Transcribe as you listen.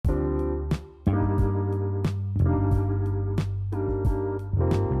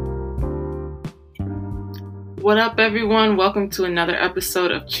What up, everyone? Welcome to another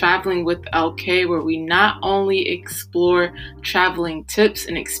episode of Traveling with LK, where we not only explore traveling tips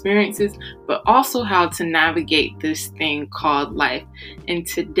and experiences, but also how to navigate this thing called life. And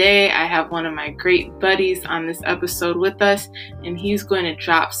today I have one of my great buddies on this episode with us, and he's going to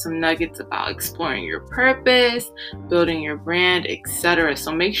drop some nuggets about exploring your purpose, building your brand, etc.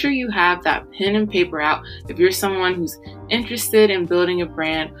 So make sure you have that pen and paper out if you're someone who's interested in building a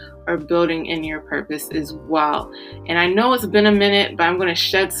brand or building in your purpose as well. And I know it's been a minute, but I'm going to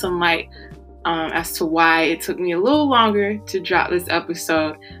shed some light as to why it took me a little longer to drop this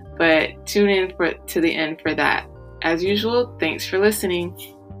episode. But tune in to the end for that. As usual, thanks for listening.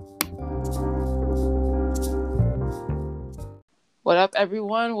 What up,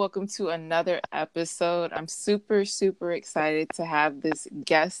 everyone? Welcome to another episode. I'm super excited to have this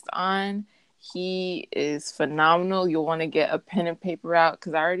guest on. He is phenomenal. You'll want to get a pen and paper out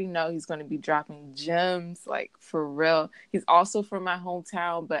because I already know he's going to be dropping gems, like for real. He's also from my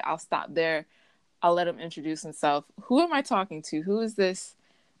hometown, but I'll stop there. I'll let him introduce himself. Who am I talking to? Who is this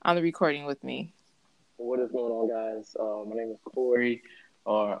on the recording with me? What is going on, guys? My name is Corey,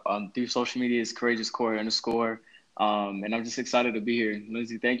 or through social media is CourageousCorey _. And I'm just excited to be here.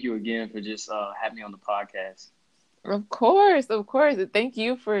 Lindsay, thank you again for just having me on the podcast. Of course. Thank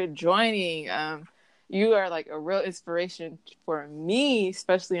you for joining. You are like a real inspiration for me,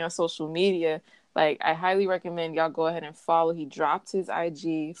 especially on social media. Like, I highly recommend y'all go ahead and follow. He dropped his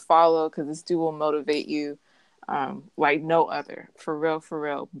IG. Follow, because this dude will motivate you like no other. For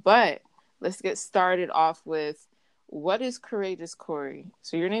real. But let's get started off with, what is Courageous Corey?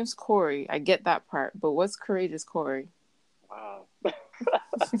 So your name's Corey. I get that part. But what's Courageous Corey? Wow.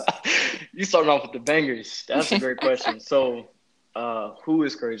 You starting off with the bangers. That's a great question. So, who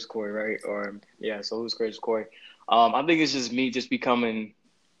is Courageous Corey, right? So who's Courageous Corey? I think it's just me just becoming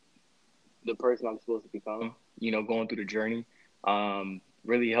the person I'm supposed to become, going through the journey,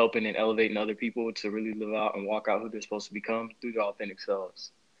 really helping and elevating other people to really live out and walk out who they're supposed to become through their authentic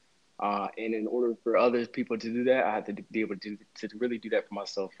selves. And in order for other people to do that, I have to be able to really do that for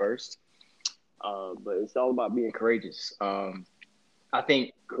myself first. But it's all about being courageous. I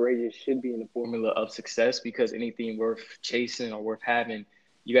think courageous should be in the formula of success, because anything worth chasing or worth having,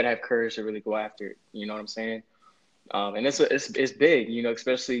 you got to have courage to really go after it. You know what I'm saying? And it's big,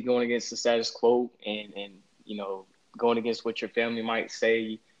 especially going against the status quo and going against what your family might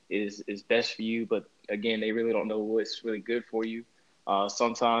say is best for you. But again, they really don't know what's really good for you.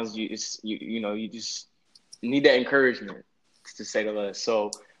 Sometimes you just need that encouragement, to say the least.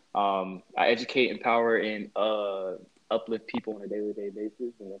 So I educate, empower, and uplift people on a daily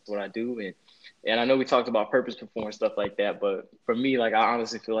basis, and that's what I do. And I know we talked about purpose before and stuff like that, but for me, like, I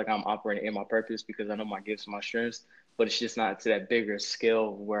honestly feel like I'm operating in my purpose because I know my gifts and my strengths, but it's just not to that bigger scale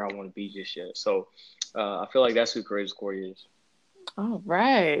of where I want to be just yet. So I feel like that's who Courageous Corey is. All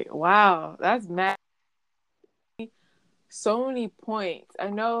right. Wow. That's mad. So many points. I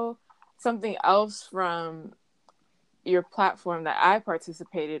know something else from your platform that I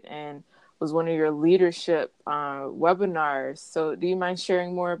participated in was one of your leadership webinars. So do you mind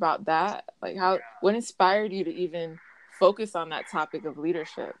sharing more about that? Like, what inspired you to even focus on that topic of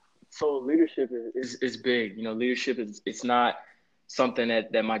leadership? So leadership is big. Leadership it's not something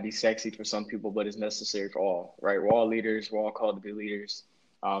that might be sexy for some people, but it's necessary for all, right? We're all leaders. We're all called to be leaders.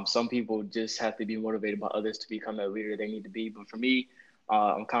 Some people just have to be motivated by others to become that leader they need to be. But for me,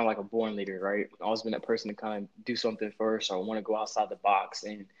 I'm kind of like a born leader, right? I've always been that person to kind of do something first, or want to go outside the box.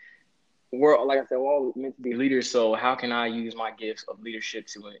 And like I said, we're all meant to be leaders. So how can I use my gifts of leadership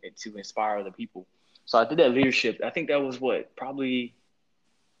to inspire other people? So I did that leadership. I think that was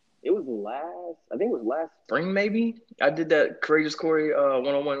it was last spring, maybe. I did that Courageous Corey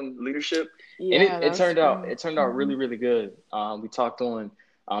one-on-one leadership. Yeah, and it turned out really, really good. We talked on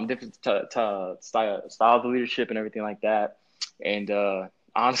different styles of leadership and everything like that. And I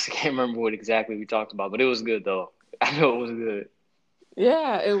honestly can't remember what exactly we talked about, but it was good though. I know it was good.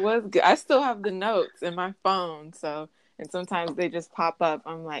 Yeah, it was good. I still have the notes in my phone, and sometimes they just pop up.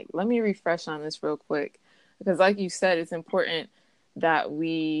 I'm like, let me refresh on this real quick. Because like you said, it's important that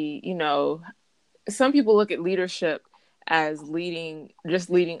we, some people look at leadership as just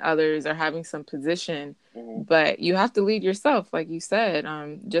leading others or having some position, but you have to lead yourself, like you said.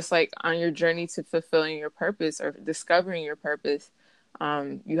 Just like on your journey to fulfilling your purpose or discovering your purpose,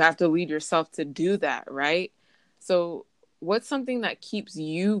 you have to lead yourself to do that, right? So what's something that keeps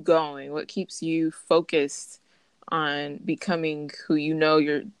you going? What keeps you focused on becoming who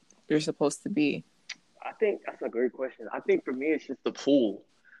you're supposed to be? I think that's a great question. I think for me, it's just the pull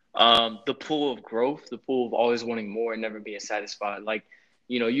of growth, the pull of always wanting more and never being satisfied. Like,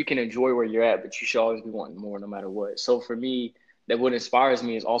 you can enjoy where you're at, but you should always be wanting more no matter what. So for me, that what inspires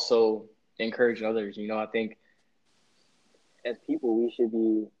me is also encouraging others. I think as people, we should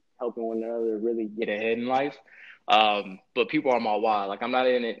be helping one another really get ahead in life. But people are my why. Like I'm not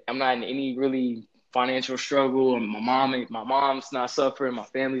in it. I'm not in any really financial struggle. And my mom's not suffering. My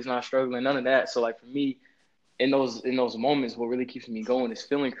family's not struggling. None of that. So like for me, in those moments, what really keeps me going is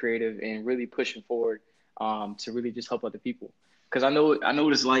feeling creative and really pushing forward to really just help other people. Because I know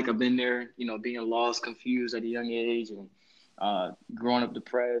what it's like. I've been there. Being lost, confused at a young age, and growing up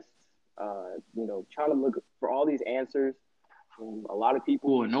depressed. Trying to look for all these answers from a lot of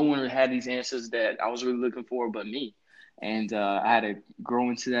people, and no one had these answers that I was really looking for but me. And I had to grow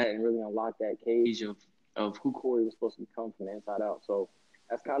into that and really unlock that cage of who Corey was supposed to become from the inside out. So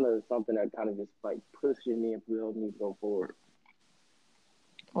that's kind of something that kind of just like pushes me and propels me to go forward.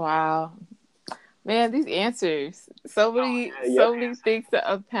 Wow. Man, these answers. So many, Yeah, so many things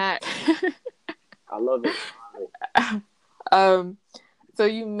to unpack. I love it. So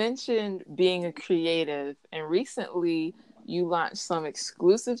you mentioned being a creative, and recently you launched some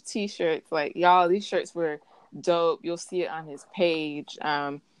exclusive t-shirts. Like, y'all, these shirts were dope. You'll see it on his page.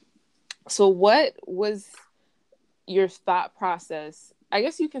 So what was your thought process? I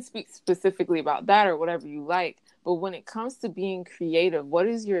guess you can speak specifically about that or whatever you like, but when it comes to being creative, what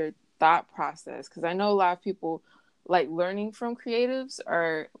is your thought process? Because I know a lot of people like learning from creatives,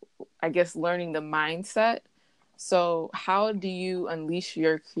 or I guess learning the mindset. So how do you unleash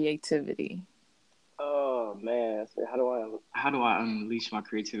your creativity? Oh man, so how do I unleash my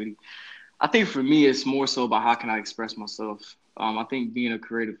creativity? I think for me, it's more so about how can I express myself. I think being a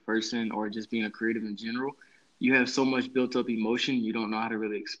creative person or just being a creative in general, you have so much built up emotion, you don't know how to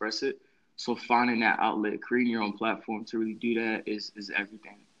really express it. So finding that outlet, creating your own platform to really do that is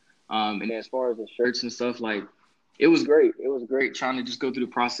everything. And as far as the shirts and stuff, like it was great. It was great trying to just go through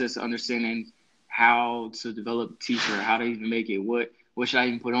the process of understanding how to develop a t-shirt, how to even make it, what should I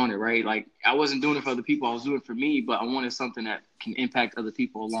even put on it, right? Like I wasn't doing it for other people, I was doing it for me, but I wanted something that can impact other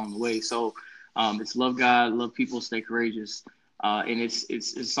people along the way. So it's love God, love people, stay courageous, and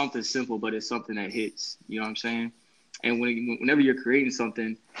it's something simple, but it's something that hits. You know what I'm saying? And whenever you're creating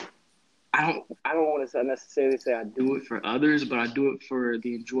something, I don't want to necessarily say I do it for others, but I do it for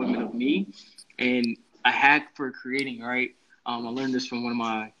the enjoyment of me. And a hack for creating, right? I learned this from one of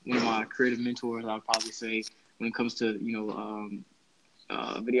my creative mentors. I'd probably say when it comes to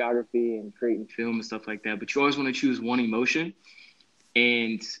videography and creating film and stuff like that. But you always want to choose one emotion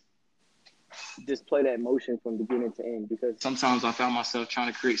and display that emotion from beginning to end. Because sometimes I found myself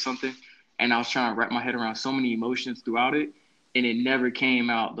trying to create something, and I was trying to wrap my head around so many emotions throughout it, and it never came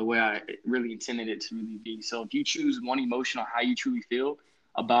out the way I really intended it to really be. So if you choose one emotion on how you truly feel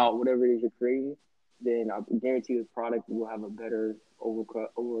about whatever it is you're creating, then I guarantee the product will have a better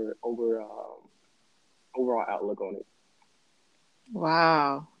overall outlook on it.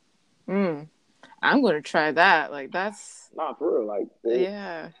 Wow. Mm. I'm going to try that. Like, that's, Not for real, like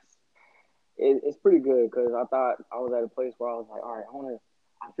yeah. it's pretty good because I thought I was at a place where I was like, all right,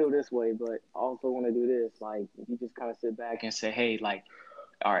 I feel this way, but I also want to do this. Like, if you just kind of sit back and say, hey, like,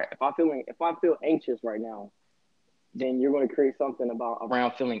 all right, if I feel anxious right now, then you're going to create something about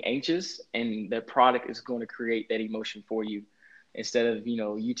around feeling anxious, and the product is going to create that emotion for you instead of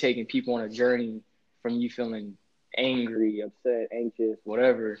you taking people on a journey from you feeling angry, upset, anxious,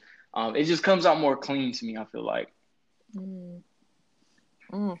 whatever. It just comes out more clean to me. I feel like. Mm.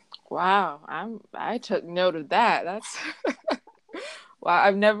 Mm. Wow. I took note of that. That's wow.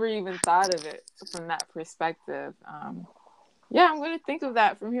 I've never even thought of it from that perspective. Yeah, I'm going to think of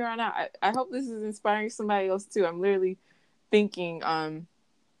that from here on out. I hope this is inspiring somebody else too. I'm literally thinking,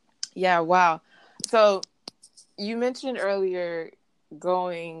 yeah, wow. So you mentioned earlier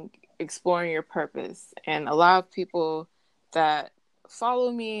exploring your purpose, and a lot of people that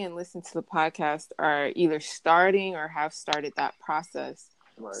follow me and listen to the podcast are either starting or have started that process.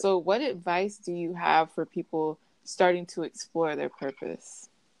 Right. So what advice do you have for people starting to explore their purpose?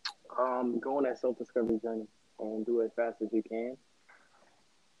 Go on that self-discovery journey and do it as fast as you can.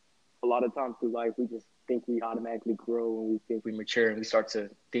 A lot of times through life, we just think we automatically grow and we think we mature and we start to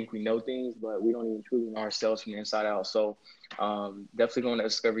think we know things, but we don't even truly know ourselves from the inside out. So definitely go on that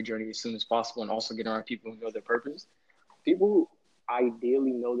discovery journey as soon as possible, and also get around people who know their purpose. People who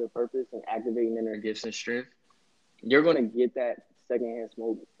ideally know their purpose and activating in their gifts and strength, you're going to get that secondhand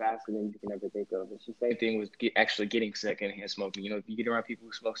smoke faster than you can ever think of. It's the same thing with actually getting secondhand smoking. If you get around people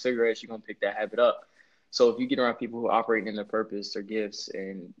who smoke cigarettes, you're going to pick that habit up. So if you get around people who are operating in their purpose, their gifts,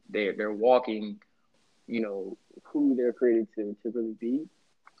 and they're walking, who they're created to really be,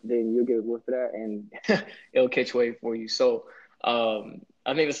 then you'll get a whiff of that, and it'll catch wave for you. So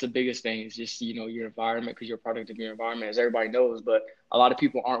I think that's the biggest thing is just, your environment because you're a product of your environment, as everybody knows. But a lot of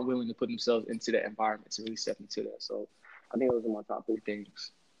people aren't willing to put themselves into that environment to really step into that. So I think those are my top three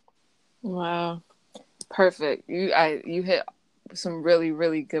things. Wow. Perfect. You hit some really,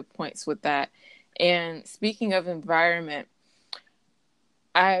 really good points with that. And speaking of environment,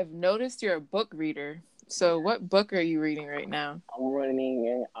 I've noticed you're a book reader. So what book are you reading right now? I'm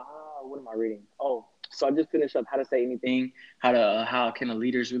running, what am I reading? Oh, so I just finished up How to Say Anything, how can the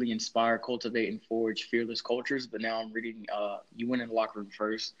leaders really inspire, cultivate, and forge fearless cultures. But now I'm reading You Win in the Locker Room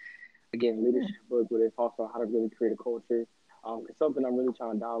First. Again, leadership book, but it's also how to really create a culture. It's something I'm really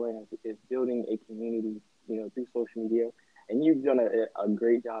trying to dial in is building a community, through social media. And you've done a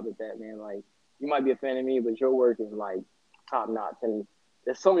great job at that, man. Like, you might be a fan of me, but your work is like top notch. And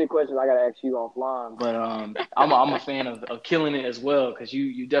there's so many questions I gotta ask you offline, but I'm a fan of killing it as well because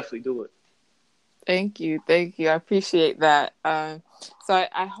you definitely do it. Thank you. Thank you. I appreciate that. So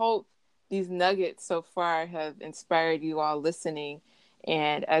I hope these nuggets so far have inspired you all listening.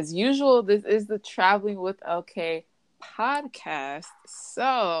 And as usual, this is the Traveling with LK podcast.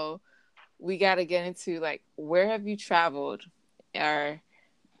 So we got to get into like, where have you traveled? Or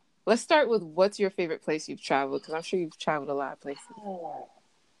let's start with what's your favorite place you've traveled? Because I'm sure you've traveled a lot of places.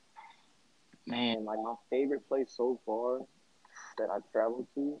 Man, like my favorite place so far that I've traveled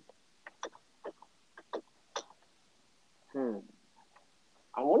to.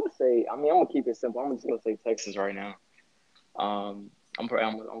 I want to say, I'm gonna keep it simple. I'm just gonna say Texas right now. I'm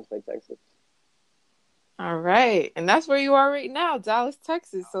gonna say Texas. All right, and that's where you are right now, Dallas,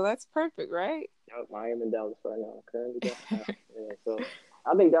 Texas. So that's perfect, right? Yep, I am in Dallas right now. Currently, so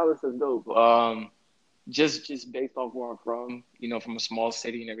I think Dallas is dope. Just based off where I'm from, from a small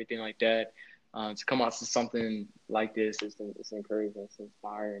city and everything like that, to come out to something like this it's encouraging, it's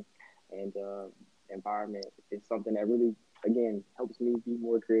inspiring, and environment. It's something that really, again, helps me be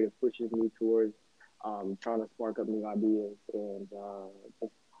more creative, pushes me towards trying to spark up new ideas, and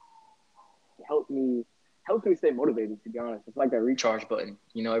just helps me stay motivated. To be honest, it's like that recharge button.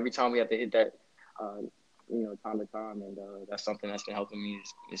 Every time we have to hit that, time to time, and that's something that's been helping me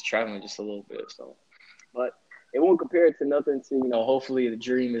is traveling just a little bit. So, but it won't compare it to nothing. To hopefully the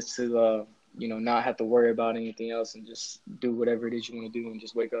dream is to not have to worry about anything else and just do whatever it is you want to do and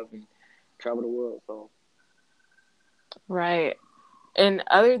just wake up and travel the world. So, right. And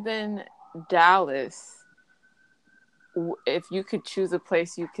other than Dallas, if you could choose a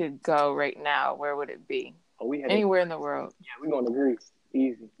place you could go right now, where would it be? Anywhere in the world. Yeah, we're going to Greece.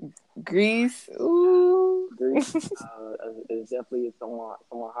 Easy. Greece? Ooh. Greece is definitely someone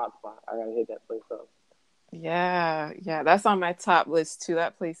hot spot. I gotta hit that place up. Yeah, that's on my top list too.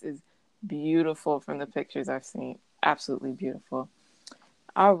 That place is beautiful from the pictures I've seen. Absolutely beautiful.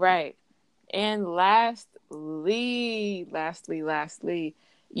 All right. And lastly,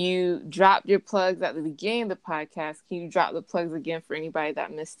 you dropped your plugs at the beginning of the podcast. Can you drop the plugs again for anybody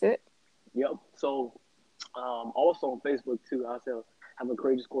that missed it? Yep. So, also on Facebook too. I also have a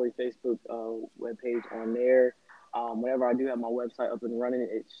Courageous Corey Facebook webpage on there. Whenever I do have my website up and running,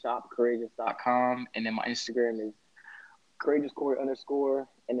 it's shopcourageous.com. And then my Instagram is courageouscorey _.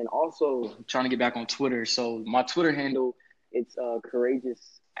 And then also I'm trying to get back on Twitter. So my Twitter handle, it's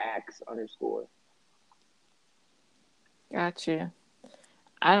courageousacts _. Gotcha.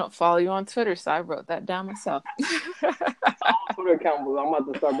 I don't follow you on Twitter, so I wrote that down myself. Twitter account, but I'm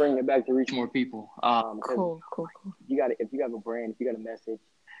about to start bringing it back to reach more people. Cool. If you have a brand, if you got a message,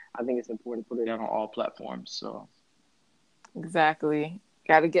 I think it's important to put it out on all platforms. So exactly,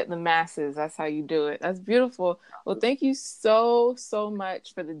 got to get the masses. That's how you do it. That's beautiful. Well, thank you so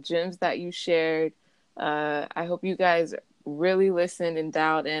much for the gems that you shared. I hope you guys really listened and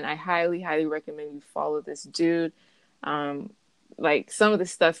dialed in. I highly recommend you follow this dude. Like some of the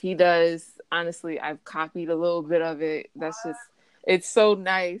stuff he does, honestly, I've copied a little bit of it. It's so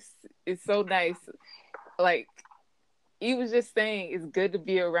nice. It's so nice. Like he was just saying, it's good to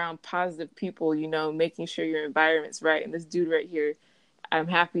be around positive people, making sure your environment's right. And this dude right here, I'm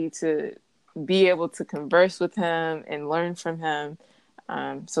happy to be able to converse with him and learn from him.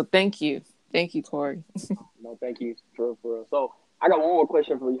 So thank you. Thank you, Corey. No, thank you for real. So I got one more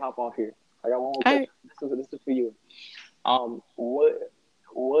question for you. Hop off here. I got one more question. This is for you.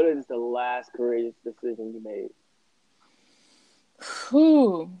 What is the last courageous decision you made?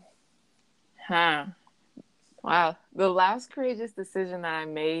 Wow. The last courageous decision that I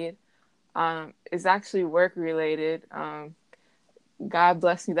made is actually work related. God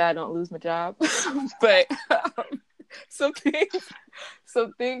bless me that I don't lose my job. But some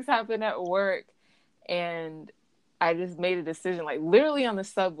things happen at work, and I just made a decision, like literally on the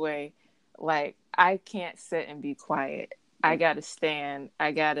subway, like I can't sit and be quiet. I gotta stand.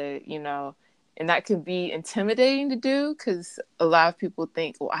 I gotta, and that can be intimidating to do because a lot of people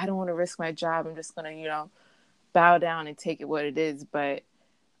think, well, I don't want to risk my job. I'm just gonna, bow down and take it what it is. But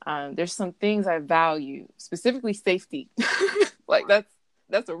there's some things I value, specifically safety. Like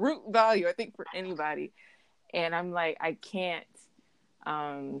that's a root value, I think, for anybody. And I'm like, I can't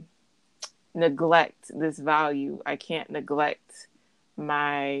neglect this value. I can't neglect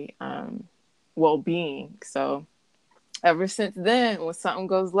my well-being. So ever since then, when something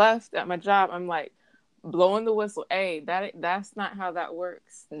goes left at my job, I'm like blowing the whistle. Hey, that's not how that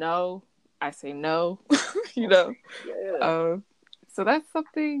works. No, I say no. Yeah. So that's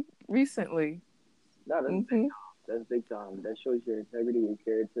something recently. No, that's big time. That's big time. That shows your integrity, your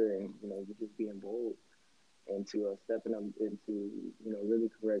character, and just being bold and to stepping up into really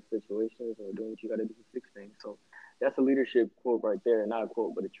correct situations or doing what you got to do to fix things. So that's a leadership quote right there, not a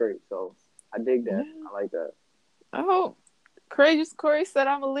quote but a trait. So I dig that. Yeah. I like that. Oh, Courageous Corey said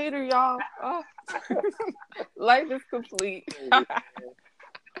I'm a leader, y'all. Oh. Life is complete.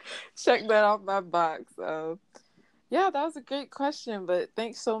 Check that off my box. Yeah, that was a great question, but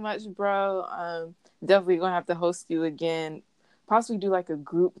thanks so much, bro. Definitely gonna have to host you again. Possibly do like a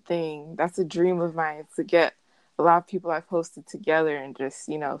group thing. That's a dream of mine, to get a lot of people I've hosted together and just,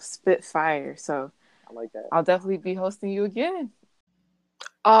 spit fire. So I like that. I'll definitely be hosting you again.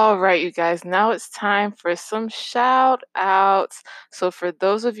 All right, you guys, now it's time for some shout outs. So for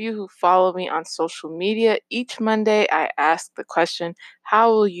those of you who follow me on social media, each Monday I ask the question,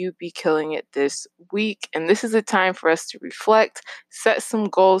 how will you be killing it this week? And this is a time for us to reflect, set some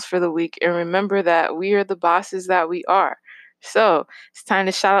goals for the week, and remember that we are the bosses that we are. So it's time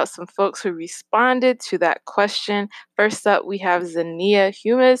to shout out some folks who responded to that question. First up, we have Zania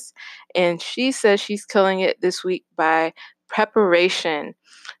Humus, and she says she's killing it this week by preparation.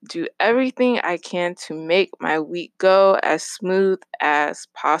 Do everything I can to make my week go as smooth as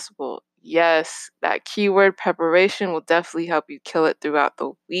possible. Yes, that keyword preparation will definitely help you kill it throughout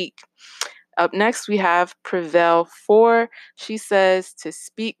the week. Up next, we have Prevail 4. She says to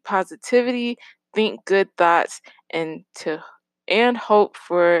speak positivity, think good thoughts, and hope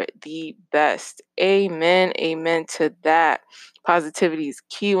for the best. Amen. Amen to that. Positivity is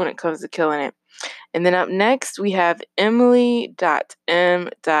key when it comes to killing it. And then up next, we have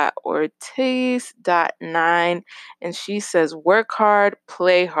Emily.m.ortiz.9. And she says, work hard,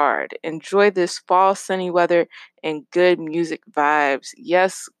 play hard. Enjoy this fall sunny weather and good music vibes.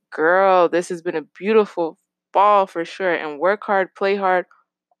 Yes, girl, this has been a beautiful fall for sure. And work hard, play hard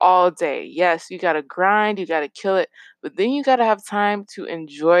all day. Yes, you got to grind, you got to kill it, but then you got to have time to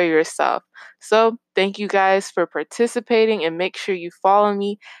enjoy yourself. So thank you guys for participating, and make sure you follow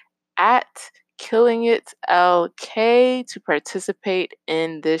me at Killing It LK to participate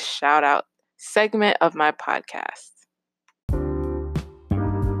in this shout out segment of my podcast.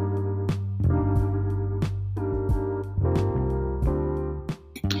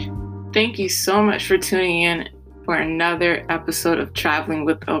 Thank you so much for tuning in for another episode of Traveling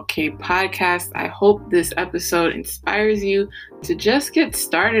with LK podcast. I hope this episode inspires you to just get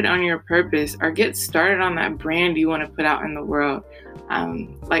started on your purpose, or get started on that brand you want to put out in the world.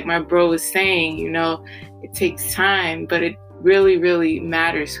 Like my bro was saying, it takes time, but it really, really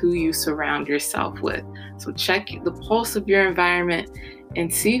matters who you surround yourself with. So check the pulse of your environment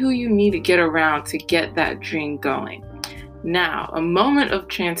and see who you need to get around to get that dream going. Now, a moment of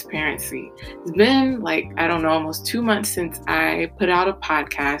transparency. It's been almost 2 months since I put out a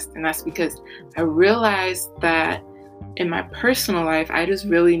podcast, and that's because I realized that in my personal life, I just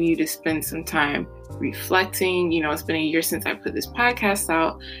really need to spend some time reflecting. It's been a year since I put this podcast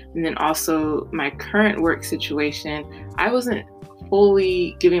out, and then also my current work situation, I wasn't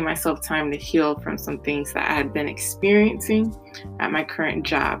fully giving myself time to heal from some things that I had been experiencing at my current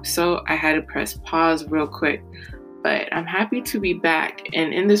job. So I had to press pause real quick. But I'm happy to be back.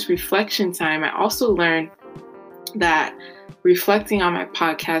 And in this reflection time, I also learned that reflecting on my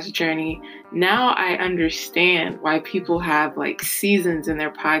podcast journey, now I understand why people have seasons in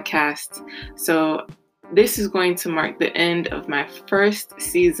their podcasts. So this is going to mark the end of my first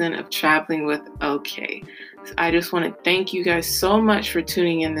season of Traveling with LK. So I just want to thank you guys so much for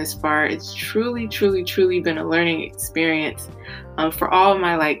tuning in this far. It's truly, truly, truly been a learning experience for all of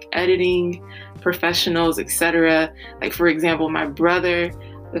my editing professionals, etc. For example, my brother,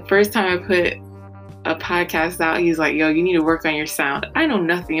 the first time I put a podcast out. He's like, yo, you need to work on your sound. I know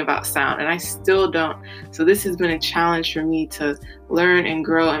nothing about sound, and I still don't. So this has been a challenge for me to learn and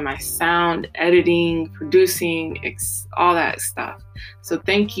grow in my sound, editing, producing, all that stuff. So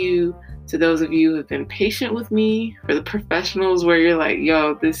thank you to those of you who have been patient with me. For the professionals where you're like,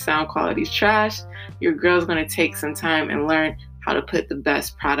 yo, this sound quality is trash, your girl's going to take some time and learn how to put the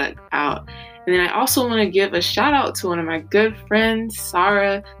best product out. And then I also want to give a shout out to one of my good friends,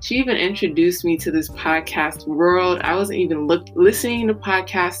 Sarah. She even introduced me to this podcast world. I wasn't even listening to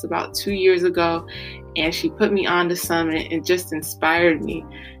podcasts about 2 years ago, and she put me on to some, and it just inspired me.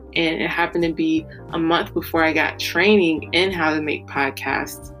 And it happened to be a month before I got training in how to make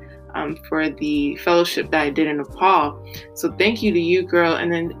podcasts for the fellowship that I did in Nepal. So thank you to you, girl.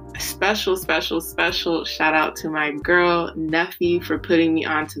 And then a special shout out to my girl, Neffy, for putting me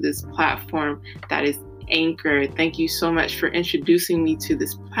onto this platform that is Anchor. Thank you so much for introducing me to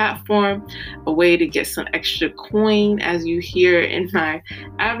this platform, a way to get some extra coin, as you hear in my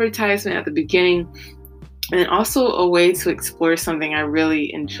advertisement at the beginning, and also a way to explore something I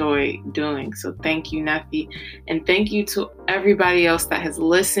really enjoy doing. So thank you, Neffy. And thank you to everybody else that has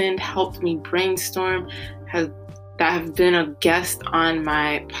listened, helped me brainstorm, that have been a guest on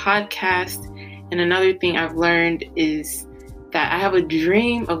my podcast. And another thing I've learned is that I have a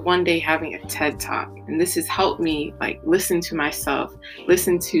dream of one day having a TED Talk. And this has helped me listen to myself,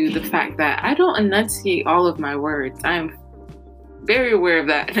 listen to the fact that I don't enunciate all of my words. I am very aware of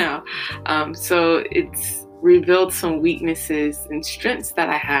that now. So it's revealed some weaknesses and strengths that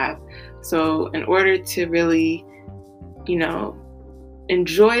I have. So in order to really,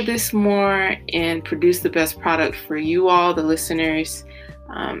 enjoy this more and produce the best product for you all, the listeners,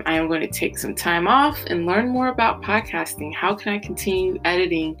 I am going to take some time off and learn more about podcasting. How can I continue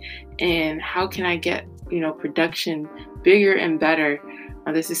editing, and how can I get, production bigger and better?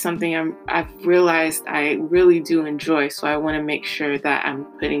 This is something I've realized I really do enjoy, so I want to make sure that I'm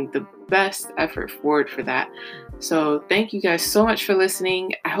putting the best effort forward for that. So thank you guys so much for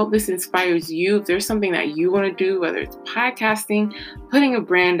listening. I hope this inspires you. If there's something that you want to do, whether it's podcasting, putting a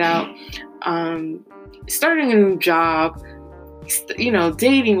brand out, starting a new job,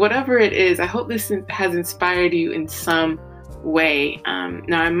 dating, whatever it is, I hope this has inspired you in some way.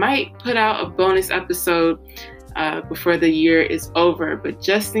 Now I might put out a bonus episode before the year is over, but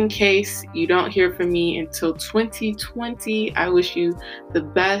just in case you don't hear from me until 2020, I wish you the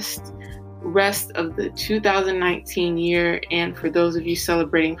best rest of the 2019 year. And for those of you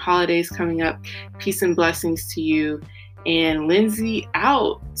celebrating holidays coming up, peace and blessings to you. And Lindsay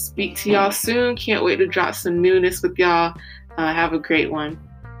out. Speak to y'all soon. Can't wait to drop some newness with y'all. Have a great one.